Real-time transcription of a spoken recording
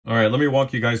All right, let me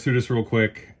walk you guys through this real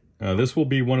quick. This will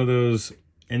be one of those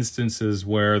instances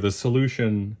where the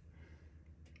solution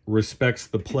respects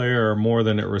the player more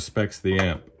than it respects the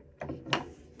amp.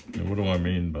 And what do I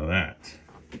mean by that?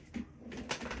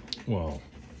 Well,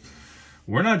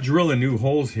 we're not drilling new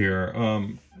holes here,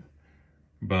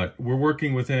 but we're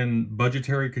working within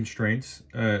budgetary constraints.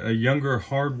 A younger,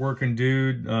 hard-working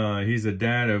dude. He's a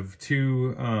dad of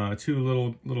two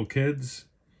little kids.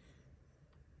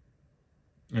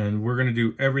 And we're going to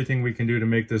do everything we can do to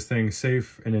make this thing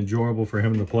safe and enjoyable for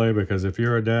him to play, because if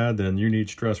you're a dad, then you need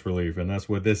stress relief, and that's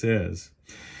what this is.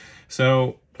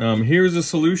 So here's a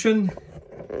solution.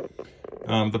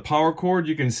 The power cord,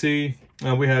 you can see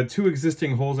we had two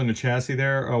existing holes in the chassis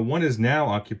there. One is now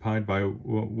occupied by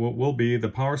what will be the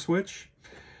power switch.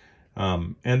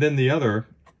 And then the other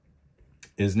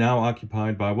is now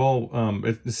occupied by,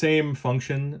 it's the same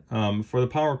function for the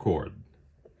power cord.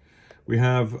 We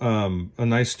have a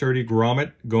nice sturdy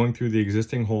grommet going through the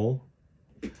existing hole.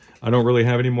 I don't really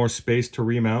have any more space to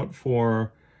remount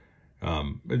for,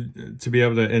 to be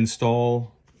able to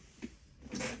install,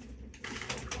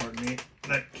 pardon me,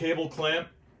 that cable clamp,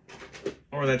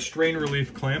 or that strain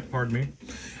relief clamp, pardon me.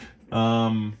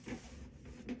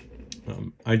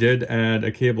 I did add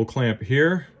a cable clamp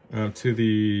here to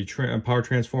the power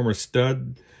transformer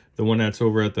stud, the one that's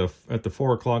over at the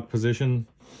 4 o'clock position.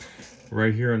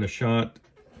 Right here in the shot,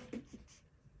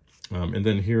 and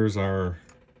then here's our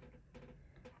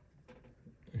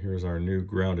new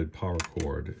grounded power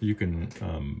cord. You can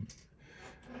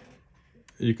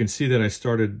see that I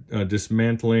started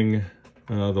dismantling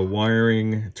the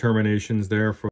wiring terminations there for